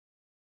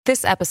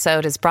This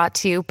episode is brought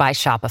to you by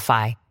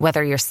Shopify.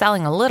 Whether you're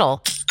selling a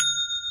little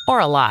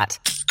or a lot,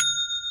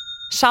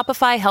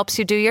 Shopify helps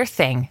you do your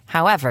thing,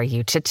 however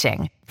you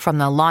cha-ching. From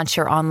the launch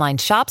your online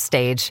shop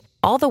stage,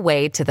 all the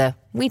way to the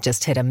we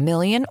just hit 1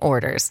 million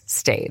orders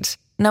stage.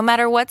 No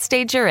matter what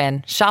stage you're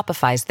in,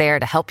 Shopify's there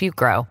to help you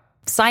grow.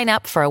 Sign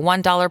up for a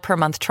 $1 per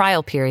month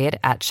trial period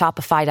at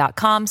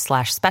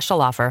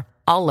shopify.com/special offer,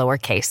 all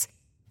lowercase.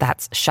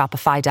 That's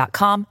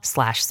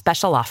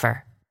shopify.com/special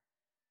offer.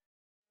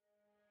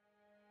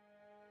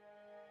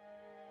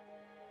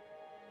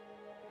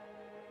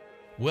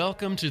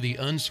 Welcome to the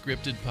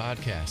Unscripted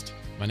podcast.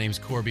 My name's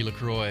Corby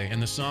LaCroix, and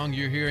the song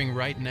you're hearing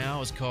right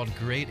now is called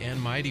Great and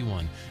Mighty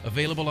One,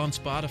 available on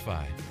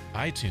Spotify,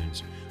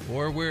 iTunes,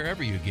 or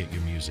wherever you get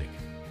your music.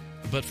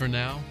 But for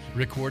now,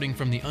 recording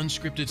from the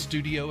Unscripted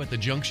studio at the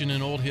Junction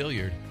in Old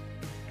Hilliard,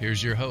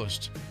 here's your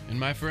host and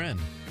my friend,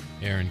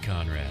 Aaron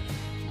Conrad.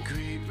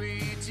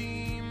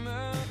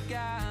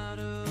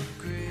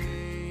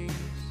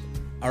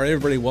 All right,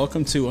 everybody,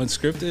 welcome to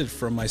Unscripted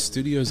from my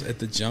studios at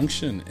the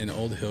Junction in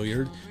Old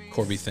Hilliard.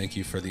 Corby, thank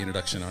you for the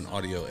introduction on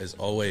audio, as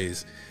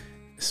always.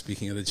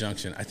 Speaking of the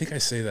Junction, I think I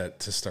say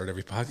that to start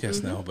every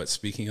podcast now, but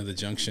speaking of the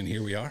Junction,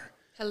 here we are.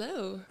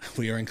 Hello.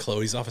 We are in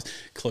Chloe's office.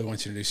 Chloe, why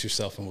don't you introduce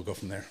yourself and we'll go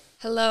from there.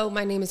 Hello,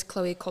 my name is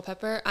Chloe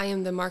Culpepper. I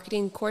am the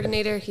marketing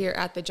coordinator here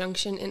at the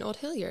Junction in Old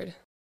Hilliard.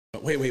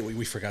 Wait,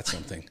 we forgot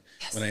something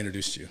when I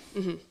introduced you.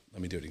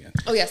 Let me do it again.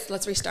 Oh, yes,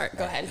 let's restart.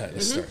 Go ahead.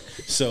 Let's start.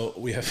 So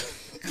we have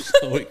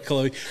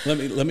Chloe,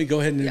 let me go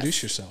ahead and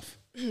introduce yourself.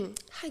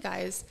 Hi,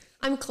 guys.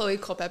 I'm Chloe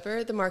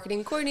Culpepper, the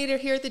marketing coordinator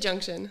here at the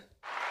Junction.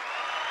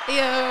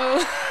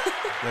 Heyo.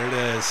 There it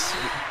is.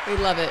 We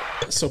love it.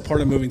 So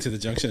part of moving to the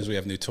Junction is we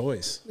have new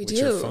toys, which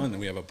do. are fun, and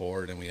we have a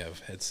board and we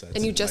have headsets.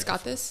 And you just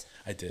got this?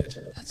 I did.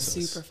 That's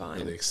super fun.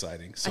 Really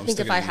exciting. So I think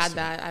if I had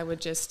that, I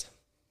would just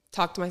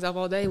talk to myself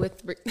all day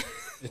with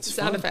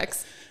sound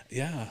effects.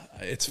 Yeah,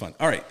 it's fun.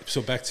 All right,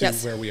 so back to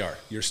where we are,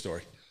 your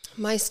story.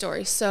 My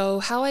story. So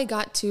how I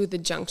got to the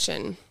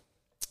Junction,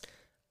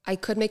 I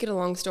could make it a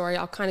long story.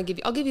 I'll give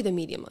you the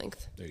medium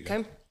length. There you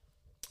go.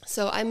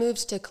 So I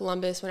moved to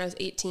Columbus when I was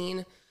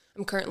 18.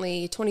 I'm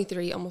currently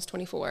 23, almost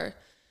 24.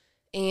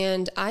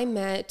 And I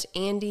met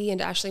Andy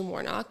and Ashley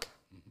Warnock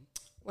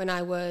when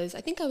I was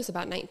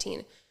about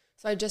 19.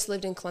 So I just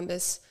lived in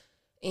Columbus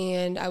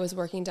and I was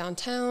working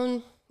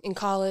downtown in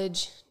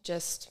college,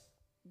 just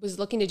was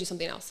looking to do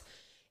something else.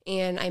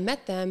 And I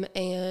met them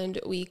and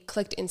we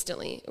clicked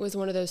instantly. It was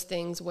one of those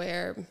things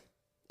where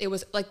it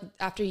was like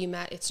after you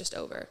met, it's just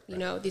over. You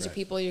know, these are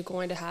people you're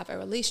going to have a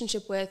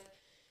relationship with.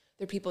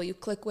 They're people you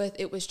click with.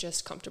 It was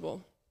just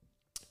comfortable.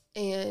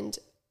 And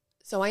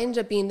so I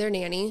ended up being their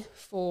nanny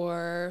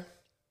for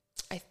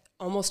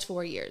almost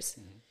 4 years.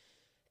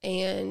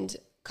 And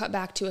cut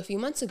back to a few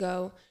months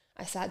ago,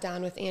 I sat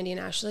down with Andy and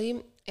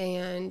Ashley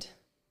and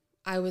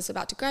I was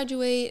about to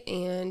graduate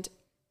and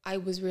I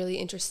was really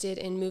interested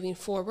in moving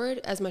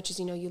forward as much as,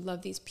 you know, you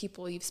love these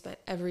people you've spent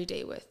every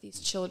day with, these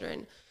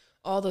children.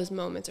 All those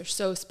moments are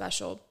so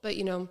special. But,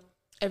 you know,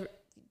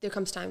 there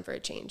comes time for a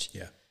change.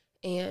 Yeah.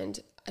 And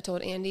I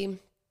told Andy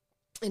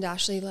and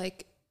Ashley,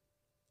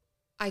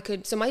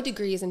 so my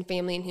degree is in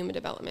family and human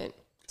development.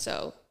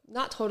 So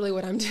not totally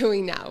what I'm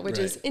doing now, which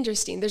is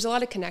interesting. There's a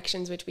lot of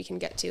connections, which we can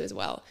get to as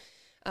well.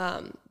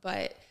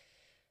 But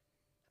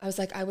I was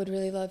like, I would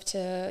really love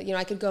to, you know,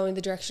 I could go in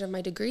the direction of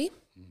my degree.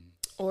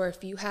 Or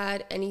if you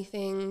had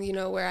anything, you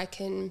know, where I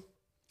can,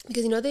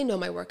 because, you know, they know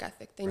my work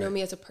ethic. They know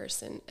me as a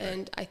person.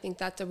 And I think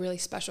that's a really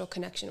special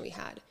connection we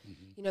had.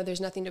 You know,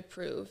 there's nothing to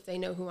prove. They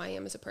know who I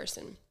am as a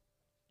person.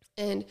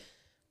 And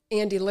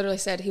Andy literally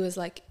said, he was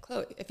like,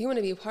 Chloe, if you want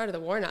to be a part of the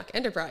Warnock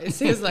enterprise,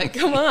 he was like,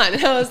 come on.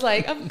 And I was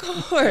like, of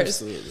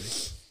course. Absolutely.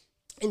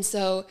 And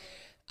so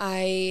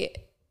I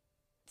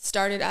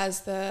started I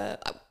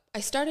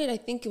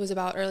think it was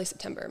about early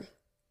September.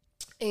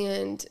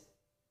 And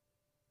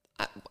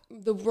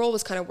the role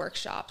was kind of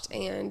workshopped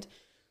and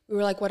we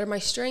were like, what are my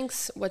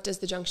strengths? What does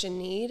the Junction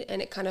need?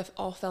 And it kind of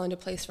all fell into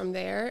place from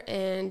there.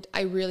 And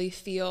I really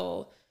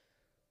feel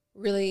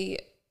really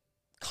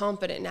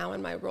confident now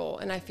in my role.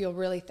 And I feel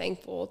really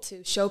thankful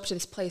to show up to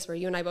this place where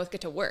you and I both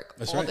get to work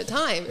all the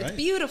time. It's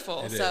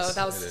beautiful. Sorry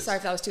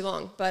if that was too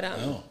long, but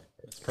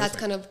that's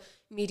kind of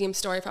medium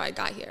story of how I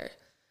got here.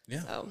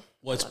 Yeah. So,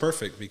 well, it's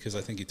perfect because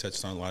I think you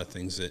touched on a lot of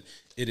things that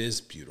it is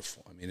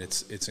beautiful. I mean,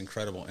 it's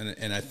incredible.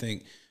 And I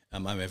think,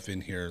 I've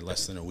been here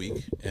less than a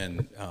week,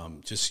 and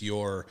just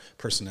your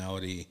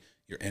personality,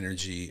 your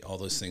energy, all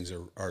those things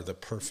are the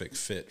perfect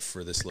fit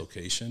for this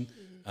location.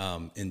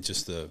 In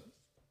just the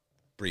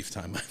brief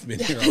time I've been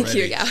here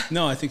already. Thank you,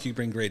 No, I think you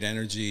bring great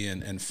energy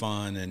and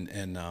fun,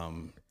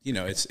 and you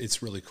know,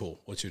 it's really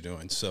cool what you're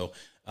doing. So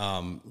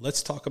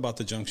let's talk about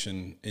the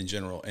Junction in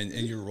general and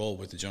your role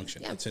with the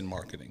Junction. Yeah. It's in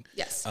marketing.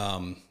 Yes.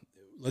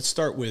 Let's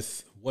start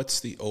with what's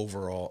the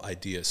overall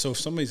idea. So if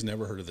somebody's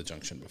never heard of the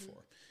Junction before,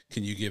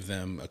 can you give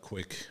them a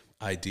quick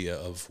idea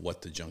of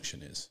what the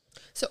Junction is?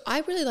 So I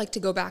really like to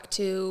go back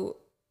to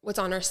what's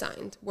on our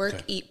sign,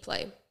 work, eat,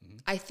 play.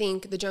 I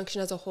think the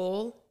Junction as a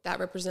whole, that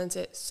represents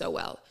it so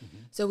well.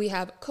 So we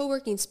have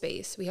co-working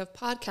space, we have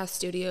podcast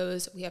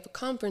studios, we have a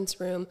conference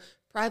room,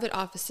 private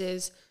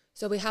offices.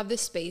 So we have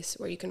this space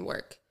where you can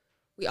work.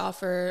 We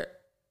offer,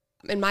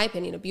 in my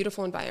opinion, a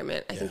beautiful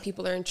environment. I think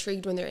people are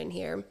intrigued when they're in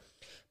here.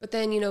 But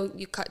then,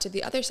 you cut to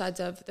the other sides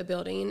of the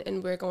building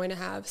and we're going to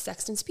have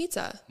Sexton's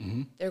Pizza.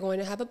 They're going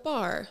to have a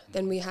bar.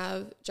 Then we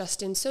have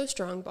Justin So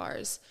Strong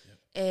bars.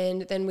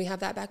 And then we have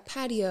that back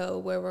patio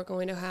where we're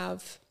going to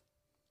have,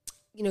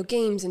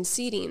 games and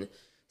seating.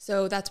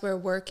 So that's where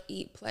work,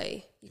 eat,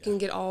 play. You can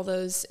get all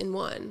those in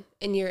one.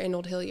 And you're in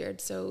Old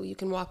Hilliard. So you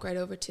can walk right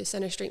over to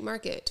Center Street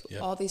Market,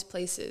 to all these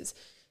places.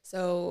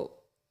 So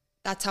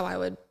that's how I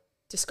would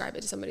describe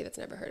it to somebody that's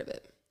never heard of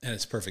it. And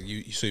it's perfect.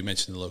 So you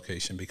mentioned the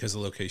location, because the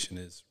location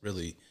is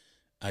really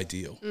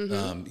ideal.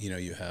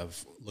 You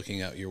have,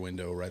 looking out your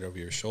window right over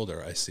your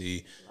shoulder, I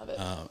see, I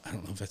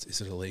don't know if is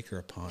it a lake or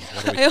a pond?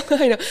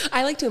 I know.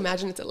 I like to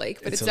imagine it's a lake,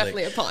 but it's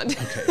definitely a pond.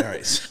 Okay, all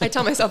right. I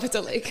tell myself it's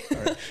a lake.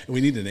 All right. We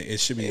need to name it.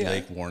 Should be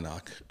Lake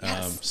Warnock.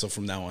 So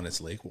from now on,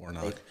 it's Lake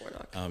Warnock.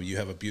 You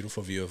have a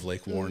beautiful view of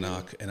Lake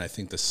Warnock, and I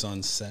think the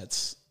sun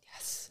sets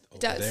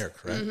over there,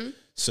 correct?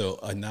 So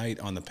a night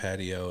on the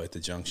patio at the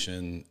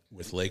Junction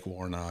with Lake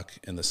Warnock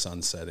and the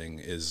sun setting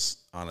is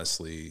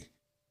honestly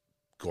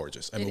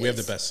gorgeous. I mean, we have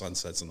the best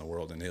sunsets in the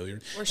world in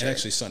Hilliard, and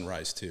actually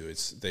sunrise too.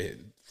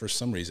 For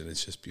some reason,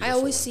 it's just beautiful. I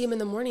always see them in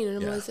the morning, and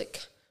I'm always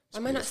like, why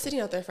am I not sitting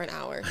out there for an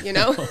hour?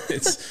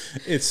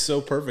 It's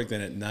so perfect.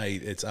 And at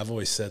night, I've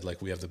always said,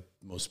 like, we have the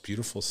most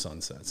beautiful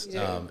sunsets.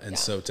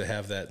 So to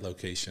have that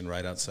location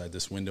right outside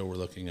this window we're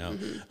looking out,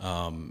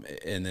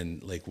 and then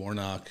Lake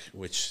Warnock,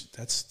 which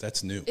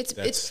that's new. That's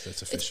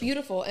official. It's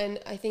beautiful. And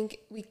I think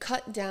we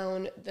cut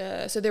down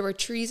so there were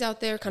trees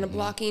out there kind of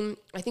blocking.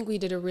 I think we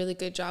did a really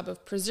good job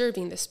of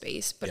preserving the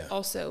space, but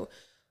also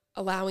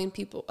allowing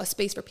a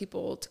space for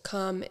people to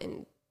come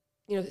and,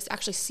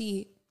 actually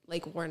see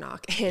Lake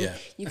Warnock, and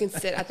you can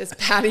sit at this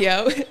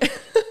patio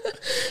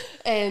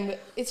and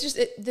it's just,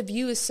 the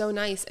view is so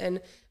nice. And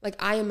like,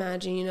 I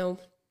imagine,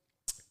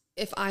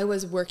 if I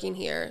was working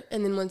here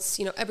and then once,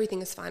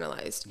 everything is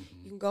finalized,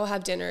 you can go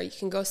have dinner, you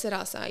can go sit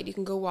outside, you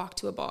can go walk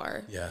to a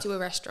bar, to a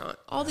restaurant,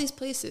 all these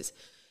places.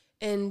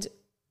 And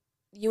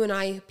you and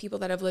I, people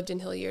that have lived in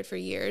Hilliard for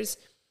years,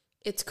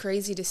 it's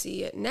crazy to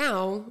see it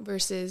now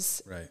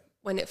versus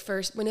when it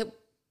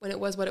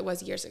was what it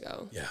was years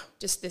ago.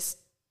 Just this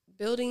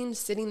building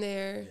sitting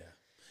there.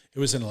 It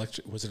was an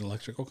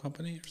electrical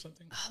company or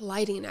something?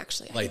 Lighting,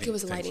 actually. I think it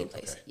was a lighting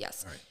place. Okay.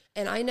 Yes. Right.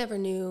 And I never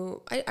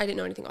knew, I didn't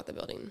know anything about the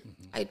building.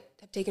 I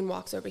have taken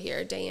walks over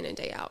here day in and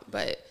day out,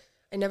 but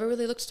I never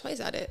really looked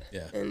twice at it.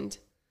 And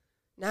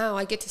now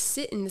I get to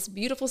sit in this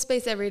beautiful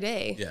space every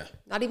day.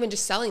 Not even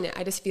just selling it.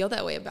 I just feel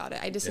that way about it.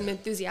 I just am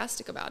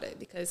enthusiastic about it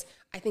because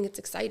I think it's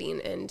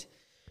exciting, and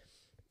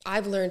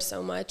I've learned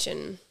so much,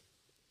 and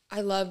I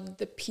love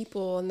the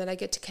people and that I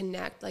get to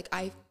connect. Like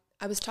I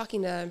was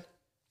talking to,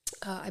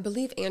 I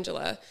believe,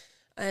 Angela,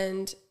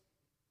 and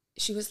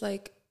she was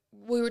like,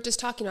 we were just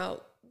talking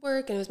about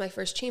work, and it was my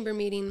first chamber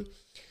meeting,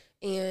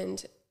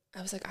 and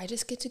I was like, I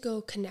just get to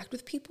go connect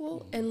with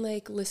people and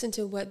like listen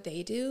to what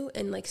they do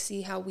and like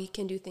see how we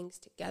can do things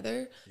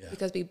together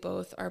because we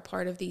both are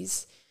part of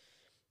these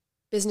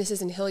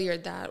businesses in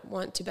Hilliard that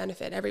want to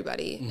benefit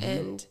everybody.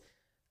 And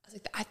I was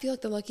like, I feel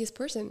like the luckiest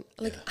person.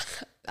 Like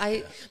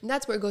and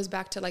that's where it goes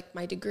back to, like,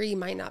 my degree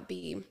might not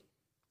be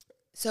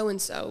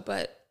so-and-so,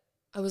 but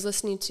I was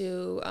listening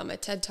to a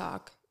TED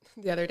Talk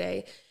the other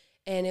day,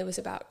 and it was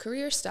about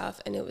career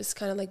stuff, and it was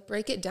kind of like,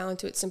 break it down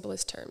to its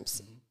simplest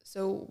terms.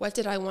 So what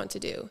did I want to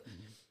do?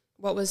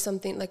 What was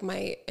something, like,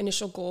 my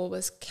initial goal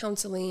was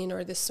counseling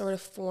or this sort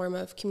of form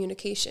of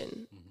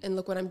communication, and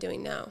look what I'm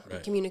doing now.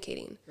 I'm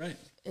communicating.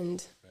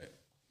 And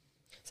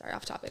sorry,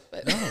 off topic,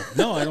 but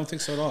no, I don't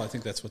think so at all. I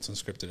think that's what's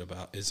Unscripted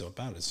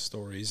is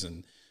stories,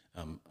 and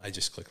I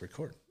just click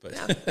record. But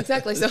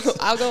exactly. So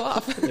I'll go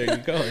off. There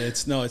you go.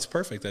 It's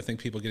perfect. I think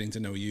people getting to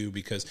know you,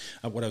 because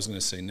what I was going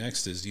to say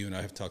next is, you and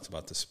I have talked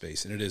about the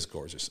space, and it is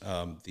gorgeous.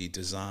 The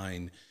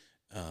design,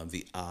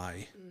 the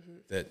eye,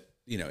 that,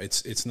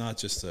 it's not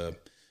just a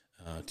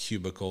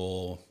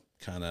cubicle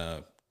kind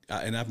of.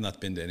 And I've not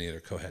been to any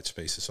other co-hatch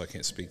spaces, so I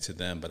can't speak to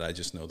them, but I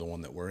just know the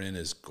one that we're in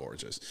is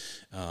gorgeous.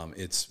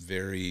 It's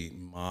very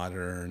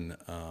modern.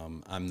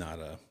 I'm not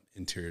a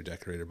interior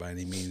decorator by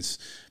any means,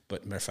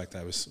 but matter of fact,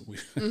 I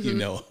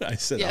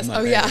said,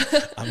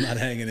 I'm not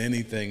hanging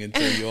anything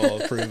until you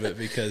all approve it,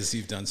 because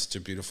you've done such a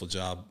beautiful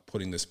job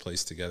putting this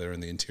place together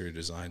and the interior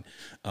design.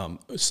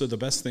 So the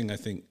best thing, I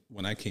think,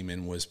 when I came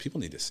in was people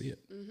need to see it.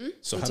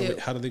 So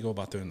how do they go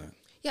about doing that?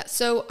 Yeah,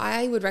 so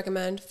I would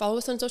recommend follow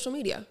us on social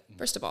media,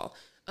 first of all.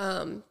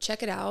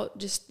 Check it out.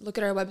 Just look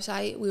at our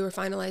website. We were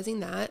finalizing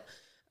that.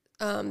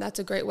 That's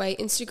a great way.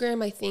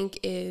 Instagram, I think,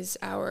 is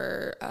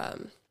our,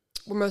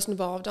 we're most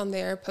involved on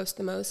there, post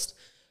the most.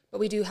 But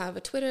we do have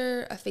a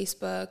Twitter, a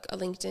Facebook, a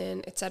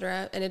LinkedIn,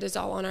 etc. And it is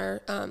all on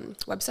our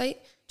website,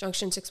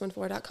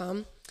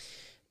 junction614.com.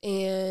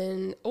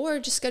 Or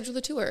just schedule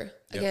a tour.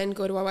 Again,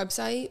 go to our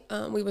website.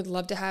 We would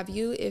love to have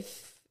you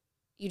if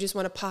you just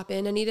want to pop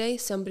in any day,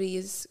 somebody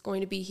is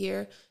going to be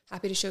here,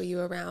 happy to show you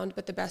around.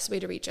 But the best way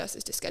to reach us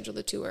is to schedule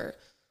the tour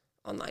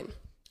online.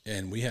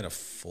 And we had a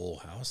full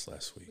house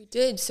last week. We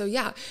did. So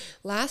yeah,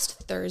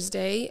 last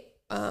Thursday,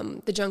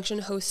 the Junction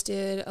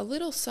hosted a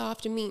little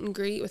soft meet and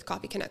greet with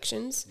Coffee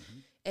Connections.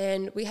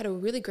 And we had a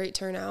really great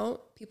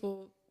turnout.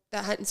 People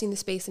that hadn't seen the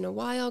space in a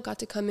while got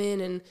to come in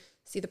and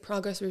see the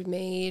progress we've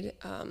made.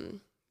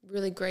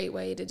 Really great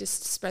way to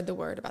just spread the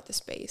word about the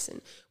space.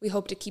 And we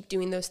hope to keep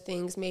doing those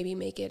things, maybe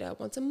make it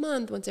once a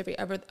month, once every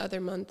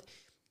other month,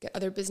 get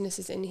other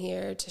businesses in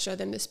here to show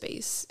them the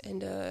space.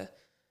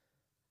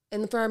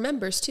 And for our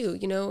members too,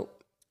 you know,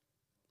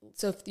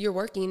 so if you're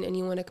working and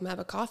you want to come have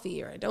a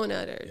coffee or a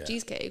donut or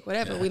cheesecake,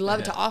 whatever, we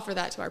love to offer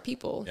that to our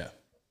people. Yeah.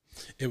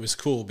 It was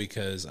cool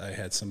because I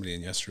had somebody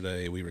in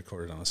yesterday. We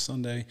recorded on a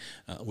Sunday,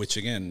 which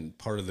again,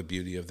 part of the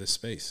beauty of this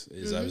space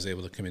is I was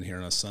able to come in here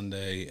on a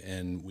Sunday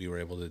and we were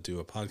able to do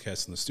a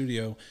podcast in the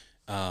studio.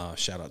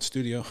 Shout out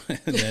studio.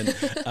 And then,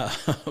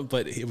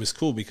 but it was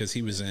cool because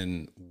he was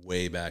in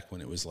way back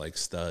when it was like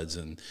studs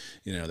and,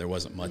 you know, there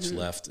wasn't much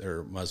left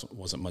or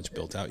wasn't much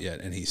built out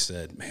yet. And he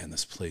said, man,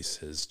 this place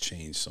has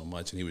changed so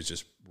much. And he was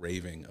just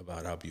raving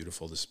about how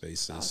beautiful the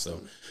space is.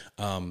 Awesome.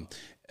 So,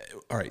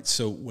 all right.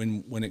 So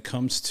when it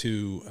comes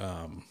to,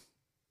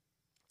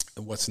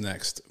 what's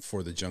next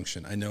for the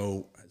Junction, I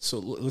know, so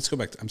let's go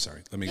back. I'm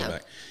sorry. Let me go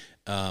back.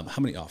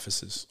 How many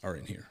offices are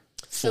in here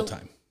full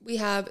time? We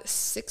have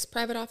 6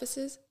 private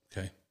offices.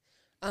 Okay.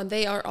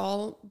 They are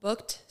all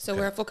booked, so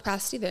we're at full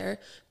capacity there.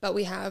 But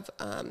we have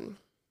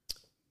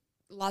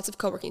lots of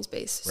co-working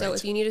space. Right. So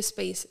if you need a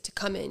space to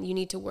come in, you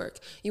need to work.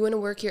 You want to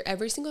work here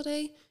every single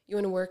day. You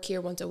want to work here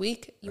once a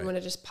week. You want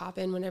to just pop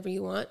in whenever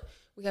you want.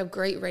 We have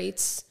great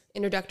rates,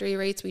 introductory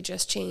rates. We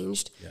just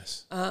changed.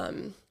 Yes.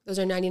 Those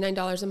are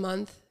 $99 a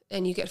month,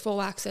 and you get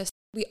full access.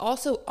 We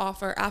also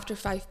offer after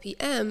 5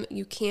 p.m.,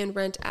 you can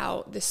rent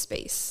out the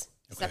space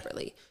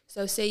separately.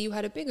 So say you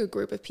had a bigger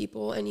group of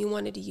people and you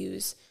wanted to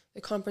use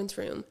the conference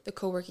room, the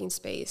co-working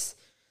space,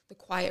 the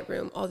quiet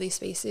room, all these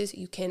spaces,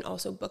 you can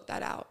also book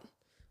that out,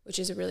 which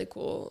is a really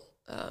cool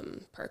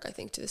perk, I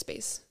think, to the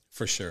space.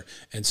 For sure.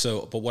 And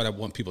so, but what I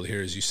want people to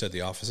hear is you said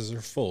the offices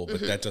are full,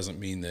 but that doesn't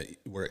mean that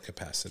we're at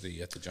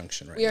capacity at the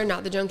Junction right now. We are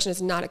not. The Junction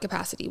is not at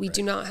capacity. We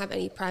do not have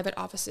any private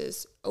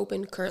offices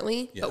open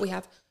currently, but we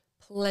have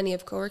plenty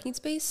of co-working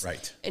space.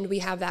 Right. And we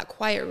have that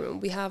quiet room.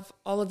 We have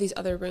all of these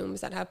other rooms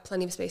that have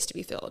plenty of space to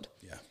be filled.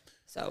 Yeah.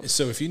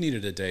 So if you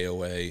needed a day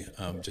away,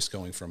 just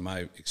going from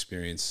my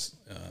experience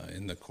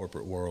in the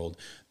corporate world,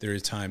 there are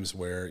times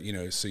where, you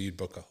know, so you'd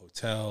book a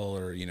hotel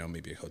or, you know,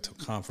 maybe a hotel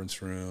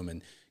conference room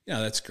and, you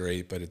know, that's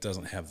great, but it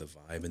doesn't have the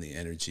vibe and the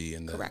energy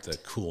and the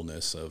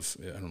coolness of,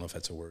 I don't know if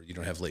that's a word, you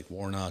don't have Lake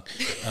Warnock,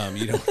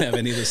 you don't have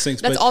any of those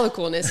things. That's all the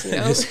coolness, you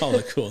know? It's all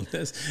the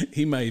coolness.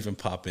 He might even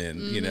pop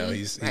in, you know,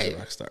 he's a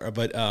rock star.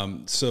 But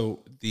so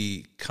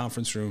the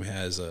conference room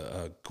has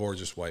a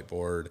gorgeous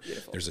whiteboard.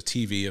 Beautiful. There's a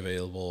TV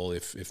available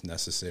if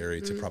necessary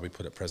to probably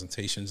put up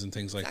presentations and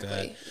things like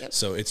that. Yep.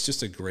 So it's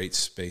just a great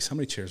space. How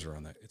many chairs are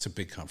on that? It's a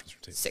big conference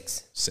room table.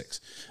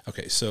 6.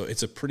 Okay, so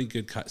it's a pretty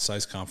good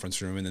size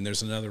conference room. And then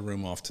there's another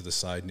room off to the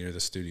side near the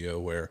studio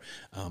where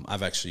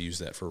I've actually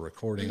used that for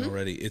recording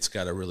already. It's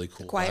got a really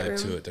cool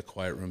vibe to it. The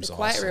quiet room's awesome.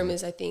 The quiet room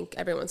is, I think,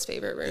 everyone's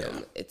favorite room.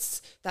 Yeah.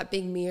 It's that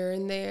big mirror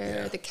in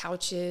there, the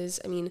couches.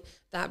 I mean,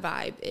 that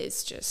vibe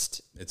is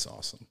just... It's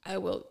awesome. I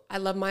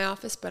love my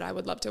office, but I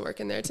would love to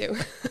work in there too.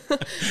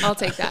 I'll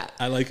take that.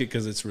 I like it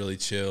because it's really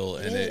chill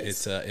and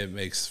it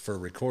makes, for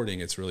recording,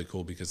 it's really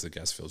cool because the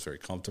guest feels very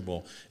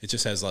comfortable. It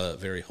just has a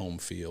very home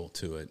feel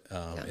to it.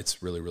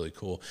 It's really, really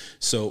cool.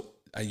 So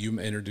you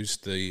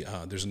introduced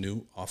there's a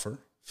new offer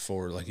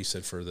for, like you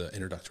said, for the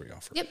introductory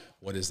offer. Yep.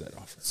 What is that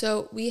offer?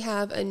 So we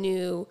have a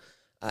new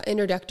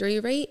introductory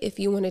rate. If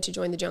you wanted to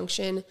join the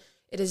Junction,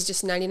 it is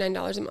just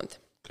 $99 a month.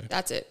 Okay.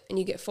 That's it. And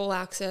you get full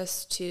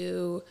access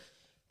to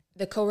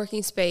the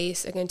co-working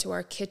space, again, to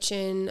our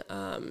kitchen.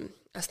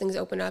 As things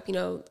open up, you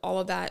know, all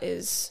of that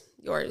is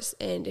yours.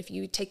 And if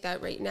you take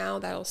that rate now,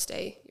 that'll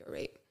stay your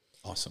rate.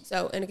 Awesome.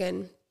 So, and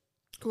again,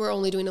 we're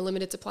only doing a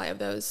limited supply of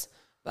those,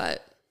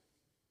 but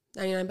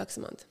 $99 a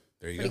month.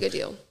 There you go. Pretty good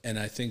deal. And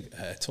I think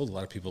I told a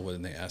lot of people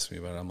when they asked me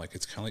about it, I'm like,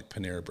 it's kind of like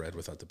Panera bread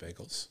without the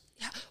bagels.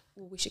 Yeah.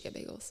 Well, we should get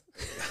bagels.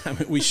 I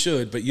mean, we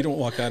should, but you don't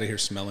walk out of here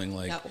smelling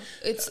like,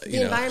 it's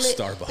the environment,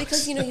 Starbucks.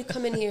 Because, you know, you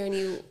come in here and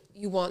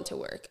you want to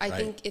work. I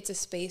think it's a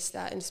space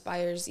that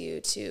inspires you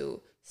to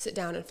sit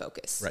down and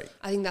focus. Right.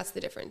 I think that's the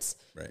difference.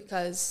 Right.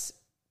 Because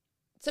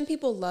some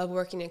people love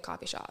working in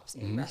coffee shops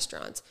and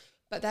restaurants,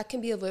 but that can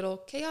be a little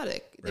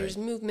chaotic. Right. There's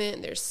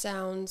movement, there's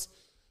sounds,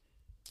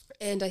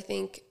 and I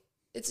think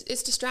it's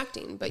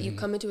distracting, but you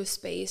come into a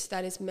space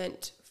that is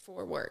meant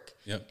for work.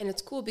 Yep. And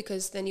it's cool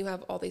because then you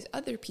have all these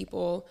other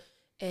people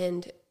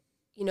and,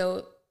 you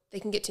know, they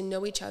can get to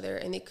know each other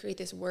and they create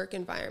this work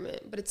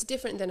environment. But it's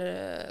different than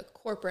a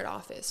corporate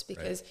office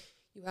because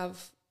you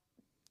have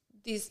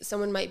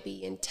someone might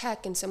be in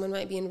tech and someone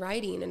might be in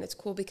writing, and it's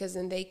cool because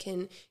then they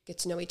can get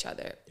to know each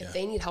other. If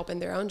they need help in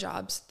their own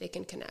jobs, they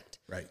can connect.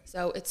 Right.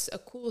 So it's a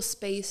cool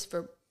space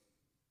for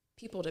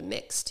people to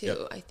mix too.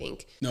 Yep. I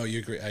think. No, you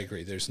agree. I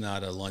agree. There's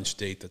not a lunch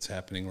date that's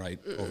happening right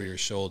over your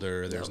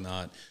shoulder. There's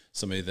not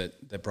somebody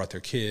that brought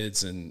their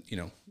kids and,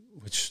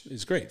 which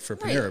is great for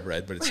Panera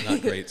Bread, but it's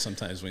not great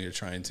sometimes when you're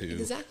trying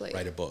to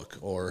write a book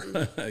or,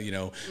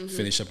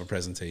 finish up a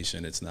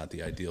presentation. It's not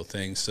the ideal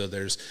thing. So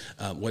there's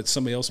what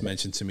somebody else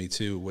mentioned to me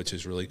too, which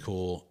is really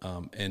cool.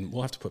 And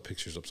we'll have to put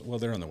pictures up. Well,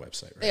 they're on the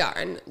website, right? They are.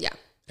 And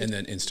and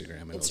then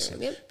Instagram,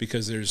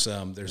 because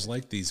there's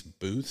like these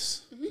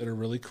booths that are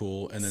really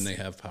cool, and then they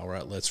have power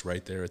outlets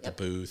right there at the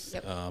booth.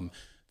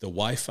 The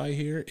Wi-Fi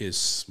here is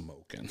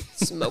smoking,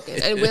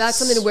 and that's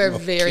something we're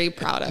very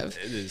proud of.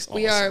 It is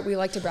awesome. We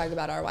like to brag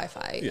about our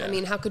Wi-Fi. Yeah. I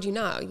mean, how could you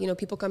not?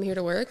 People come here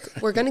to work.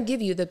 We're going to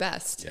give you the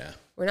best. Yeah,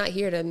 we're not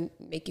here to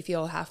make you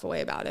feel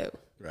halfway about it.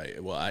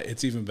 Right. Well,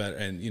 it's even better.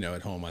 And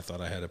at home, I thought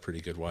I had a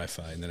pretty good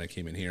Wi-Fi, and then I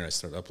came in here, I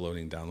started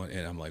uploading, downloading,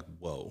 and I'm like,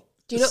 whoa.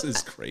 This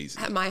is crazy.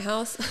 At my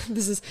house,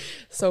 this is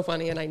so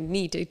funny, and I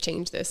need to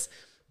change this.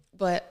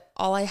 But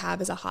all I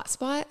have is a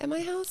hotspot at my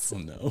house. Oh,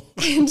 no.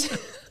 And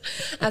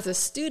as a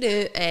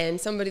student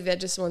and somebody that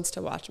just wants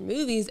to watch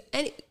movies,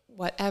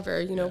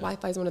 whatever,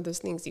 Wi-Fi is one of those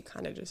things you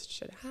kind of just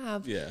should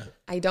have. Yeah.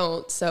 I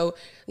don't. So,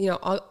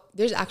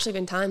 there's actually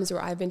been times where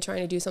I've been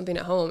trying to do something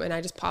at home, and I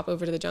just pop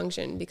over to the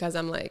Junction because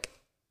I'm like,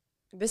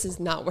 this is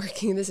not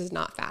working. This is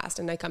not fast.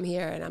 And I come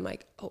here, and I'm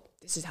like, oh,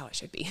 this is how it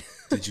should be.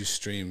 Did you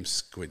stream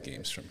Squid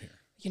Games from here?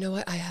 You know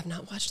what? I have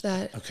not watched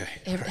that. Okay.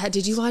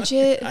 Did you watch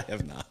it? I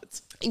have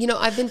not.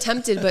 I've been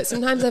tempted, but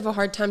sometimes I have a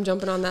hard time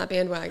jumping on that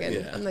bandwagon.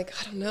 Yeah. I'm like,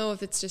 I don't know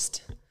if it's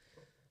just,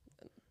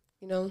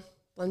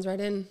 blends right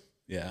in.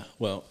 Yeah.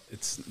 Well,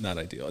 it's not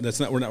ideal.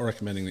 We're not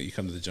recommending that you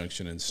come to the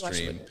Junction and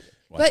stream,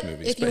 watch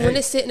movies. If you want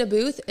to sit in a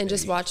booth and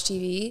just watch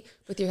TV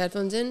with your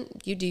headphones in,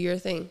 you do your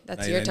thing.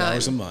 That's your time.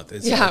 $99 a month.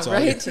 It's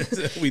right?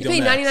 We you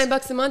pay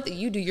 $99 a month,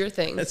 you do your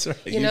thing. That's right.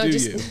 You do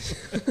you.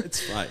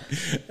 It's fine.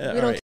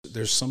 All right.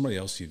 There's somebody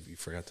else you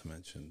forgot to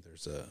mention.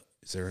 Is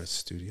there a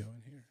studio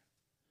in here?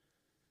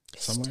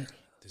 Somewhere?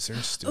 Is there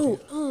a studio?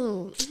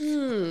 Who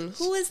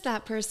is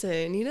that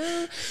person?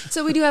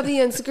 So we do have the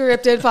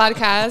Unscripted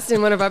podcast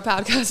in one of our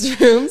podcast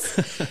rooms.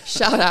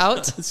 Shout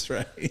out. That's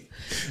right.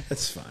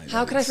 That's fine.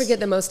 How could I forget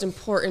the most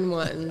important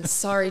one?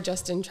 Sorry,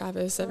 Justin,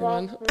 Travis,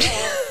 everyone.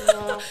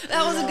 That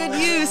was a good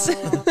use.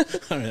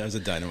 That was a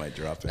dynamite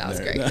drop in there.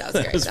 That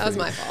was great. That was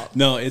my fault.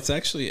 No, it's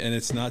actually, and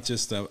it's not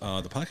just the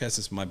podcast.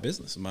 It's my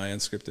business, my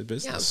Unscripted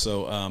business. Yeah.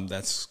 So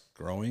that's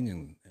growing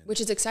and which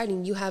is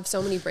exciting. You have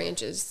so many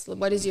branches.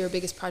 What is your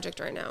biggest project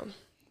right now?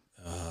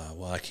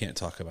 Well, I can't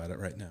talk about it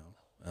right now.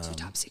 It's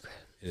top secret.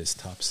 It is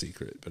top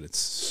secret, but it's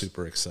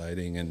super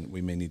exciting, and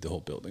we may need the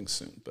whole building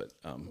soon. But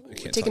I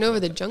can't. Taking over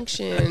the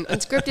Junction,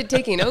 Unscripted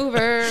taking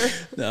over.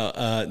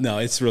 No,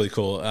 it's really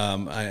cool.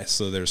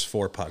 So there's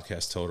 4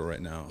 podcasts total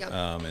right now,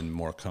 and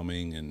more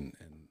coming, and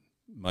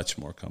much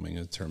more coming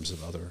in terms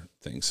of other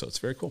things. So it's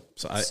very cool.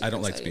 So I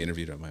don't like to be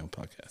interviewed on my own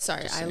podcast.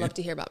 Sorry, I love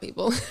to hear about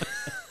people.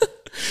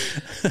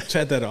 I've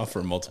had that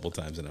offer multiple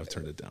times and I've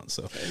turned it down.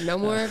 So no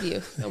more of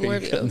you. No more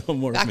of you. No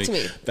more Back of me. to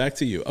me. Back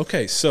to you.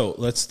 Okay, so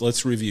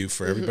let's review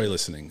for everybody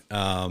listening.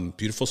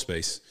 Beautiful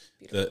space.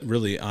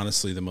 Really,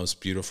 honestly, the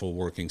most beautiful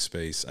working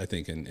space I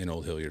think in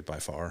Old Hilliard by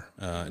far.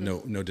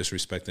 No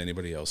disrespect to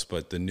anybody else,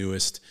 but the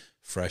newest,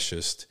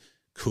 freshest,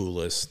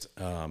 coolest.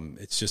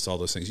 It's just all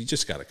those things. You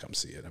just got to come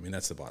see it. I mean,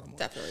 that's the bottom line.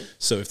 Definitely.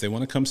 So if they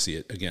want to come see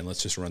it, again,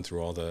 let's just run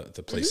through all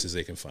the places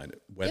they can find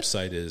it.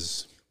 Website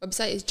is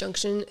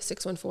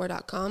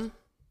junction614.com.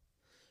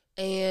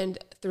 And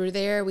through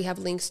there, we have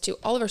links to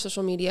all of our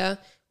social media.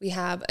 We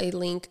have a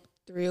link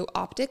through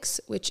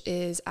Optics, which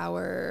is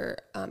our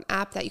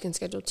app that you can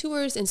schedule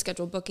tours and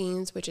schedule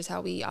bookings, which is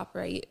how we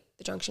operate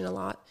the Junction a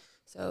lot.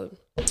 So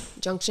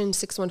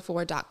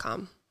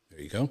junction614.com.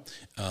 There you go.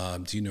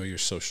 Do you know your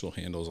social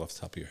handles off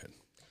the top of your head?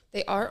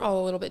 They are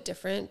all a little bit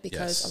different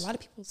because a lot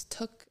of people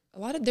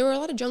there were a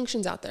lot of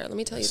Junctions out there. Let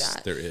me tell you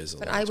that. There is.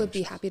 But I would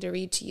be happy to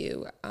read to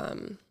you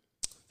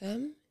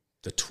them.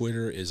 The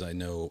Twitter is, I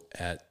know,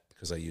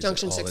 because I use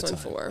Junction it all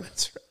 614. the time.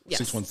 That's right. Yes.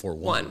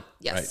 6141.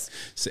 Yes. Right.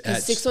 So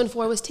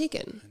 614 was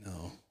taken. I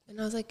know.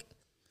 And I was like,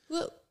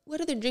 what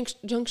other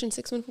Junction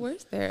 614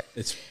 is there?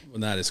 It's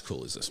not as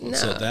cool as this one. No.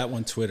 So that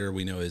one Twitter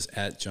we know is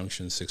at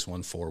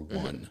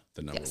Junction6141,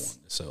 the number 1.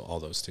 So all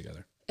those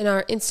together. And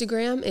our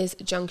Instagram is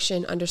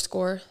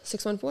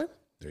Junction_614.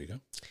 There you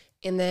go.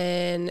 And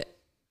then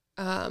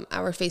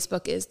our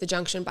Facebook is The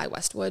Junction by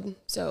Westwood.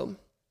 So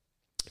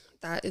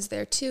that is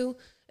there too.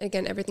 And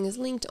again, everything is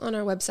linked on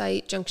our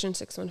website,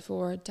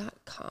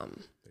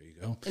 junction614.com. There you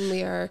go. And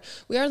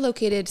we are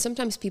located,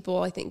 sometimes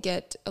people I think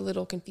get a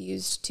little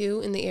confused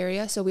too in the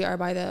area. So we are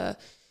by the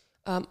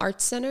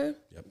Arts Center,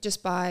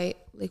 just by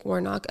Lake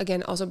Warnock.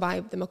 Again, also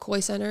by the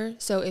McCoy Center.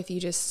 So if you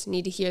just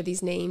need to hear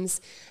these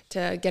names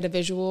to get a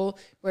visual,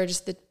 we're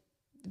just the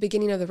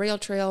beginning of the rail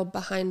trail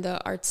behind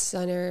the Arts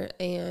Center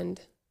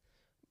and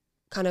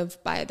kind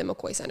of by the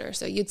McCoy Center.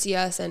 So you'd see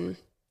us, and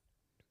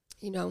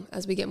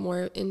as we get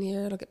more in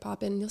here, it'll get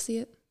popping. You'll see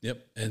it.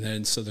 Yep. And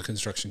then so the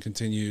construction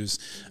continues,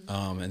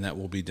 and that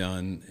will be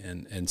done.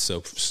 And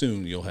so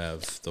soon you'll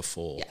have the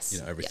full,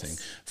 everything.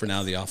 For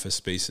now, the office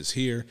space is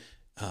here.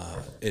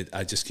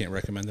 I just can't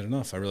recommend it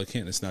enough. I really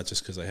can't. It's not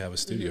just because I have a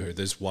studio here.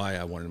 That's why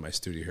I wanted my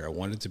studio here. I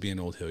wanted to be in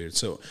Old Hilliard.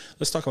 So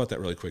let's talk about that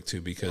really quick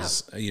too,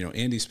 because,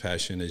 Andy's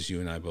passion, as you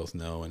and I both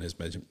know, and as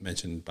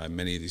mentioned by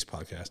many of these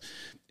podcasts,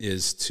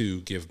 is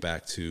to give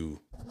back to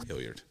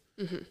Hilliard.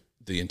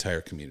 The entire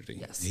community.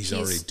 Yes. He's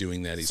already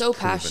doing that. He's so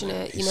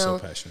passionate, He's so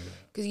passionate.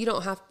 Because he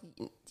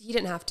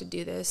didn't have to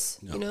do this,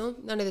 none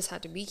of this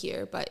had to be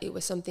here, but it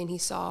was something he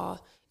saw.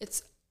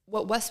 It's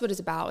what Westwood is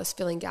about, is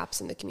filling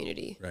gaps in the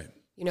community. Right.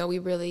 We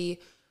really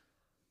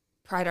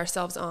pride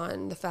ourselves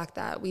on the fact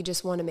that we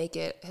just want to make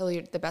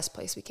Hilliard the best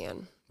place we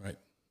can. Right.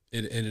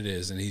 And it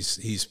is. And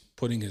he's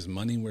putting his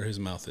money where his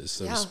mouth is,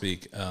 so to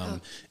speak,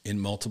 in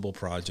multiple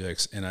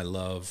projects. And I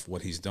love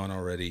what he's done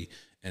already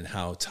and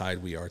how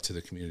tied we are to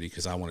the community,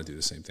 because I want to do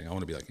the same thing. I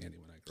want to be like Andy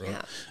when I grow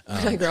up.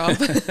 When I grow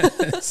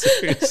up.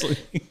 Seriously.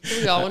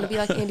 We all want to be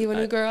like Andy when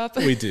we grow up.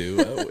 We do.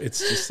 It's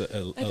just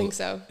I think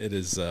so. It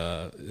is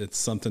it's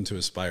something to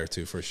aspire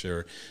to for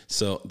sure.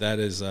 So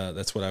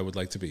that's what I would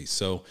like to be.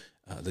 So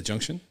the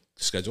Junction,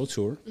 schedule a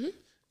tour.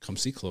 Come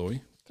see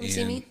Chloe. Come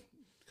see me.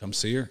 Come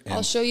see her.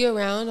 I'll show you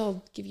around.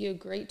 I'll give you a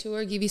great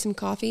tour, give you some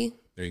coffee.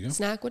 There you go.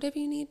 Snack, whatever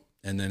you need.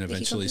 And then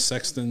eventually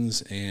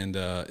Sexton's, and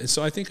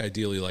so I think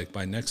ideally, like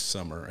by next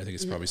summer, I think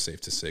it's probably safe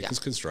to say, because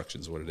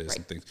construction's what it is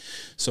and things.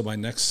 So by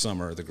next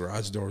summer, the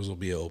garage doors will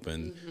be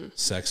open.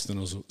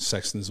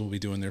 Sexton's will be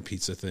doing their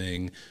pizza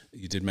thing.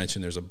 You did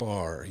mention there's a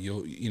bar.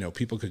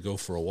 People could go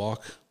for a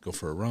walk, go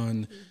for a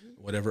run,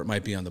 whatever it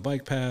might be on the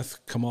bike path.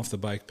 Come off the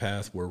bike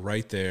path. We're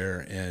right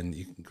there, and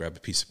you can grab a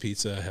piece of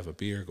pizza, have a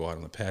beer, go out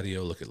on the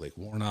patio, look at Lake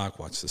Warnock,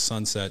 watch the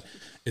sunset.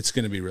 It's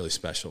going to be really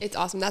special. It's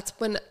awesome. That's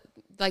when,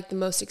 the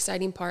most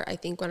exciting part, I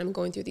think, when I'm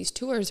going through these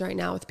tours right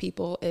now with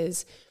people,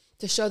 is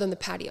to show them the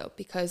patio,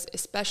 because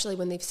especially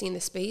when they've seen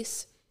the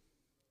space,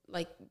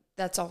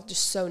 that's all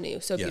just so new,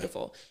 so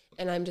beautiful.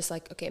 And I'm just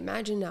like, okay,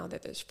 imagine now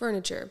that there's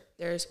furniture,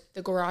 there's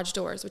the garage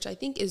doors, which I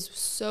think is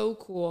so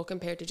cool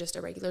compared to just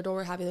a regular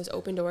door, having those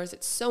open doors.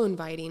 It's so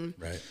inviting.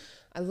 Right.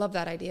 I love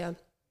that idea.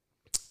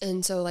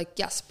 And so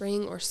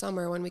spring or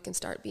summer when we can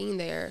start being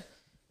there,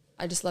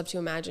 I just love to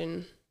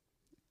imagine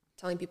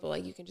telling people,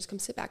 you can just come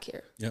sit back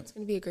here. Yep. It's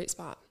going to be a great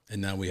spot. And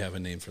now we have a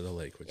name for the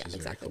lake, which is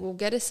exactly. Very cool. We'll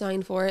get a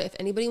sign for it. If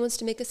anybody wants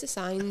to make us a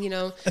sign,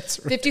 That's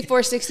right.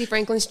 5460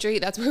 Franklin Street,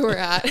 that's where we're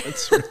at.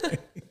 That's right.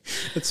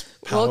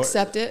 We'll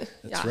accept it.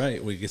 That's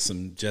right. We get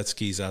some jet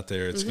skis out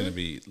there. It's going to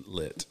be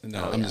lit.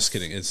 No, I'm just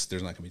kidding. There's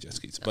not going to be jet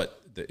skis,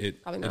 but it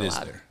is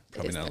there.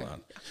 Probably not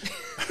allowed.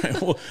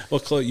 All right. Well,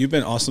 Chloe, you've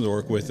been awesome to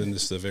work with in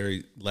this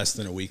very less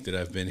than a week that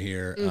I've been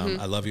here.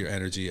 I love your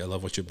energy. I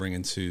love what you're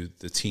bringing to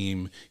the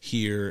team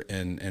here,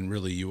 and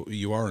really,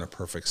 you are in a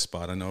perfect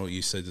spot. I know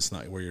you said it's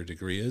not where your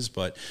degree is,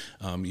 but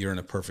you're in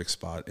a perfect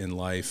spot in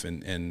life,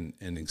 and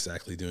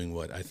exactly doing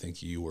what I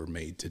think you were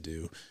made to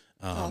do.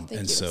 Thank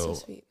you. So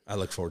sweet. I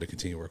look forward to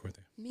continue to work with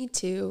you. Me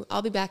too.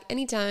 I'll be back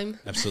anytime.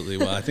 Absolutely.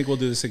 Well, I think we'll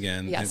do this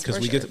again because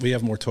we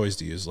have more toys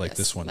to use, like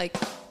this one.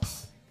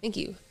 Thank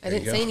you. I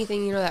didn't say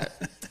anything, that.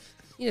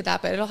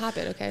 But it'll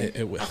happen. Okay.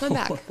 It will. I'll come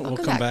back. We'll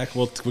come back.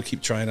 We'll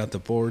keep trying out the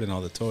board and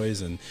all the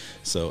toys, and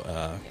so.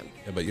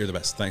 But you're the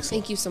best. Thanks.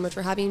 Thank you so much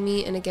for having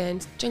me. And again,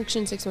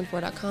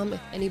 junction614.com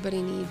if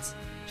anybody needs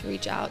to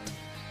reach out.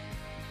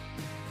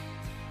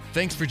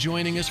 Thanks for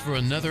joining us for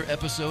another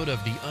episode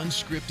of the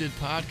Unscripted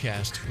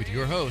podcast with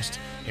your host,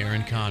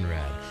 Aaron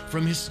Conrad,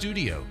 from his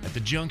studio at the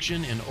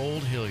Junction in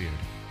Old Hilliard.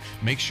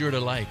 Make sure to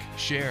like,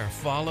 share,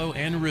 follow,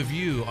 and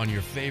review on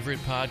your favorite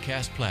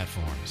podcast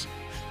platforms.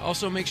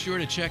 Also, make sure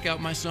to check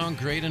out my song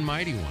Great and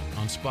Mighty One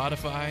on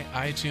Spotify,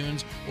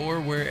 iTunes,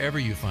 or wherever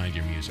you find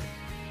your music.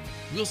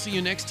 We'll see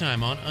you next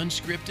time on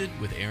Unscripted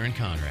with Aaron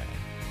Conrad.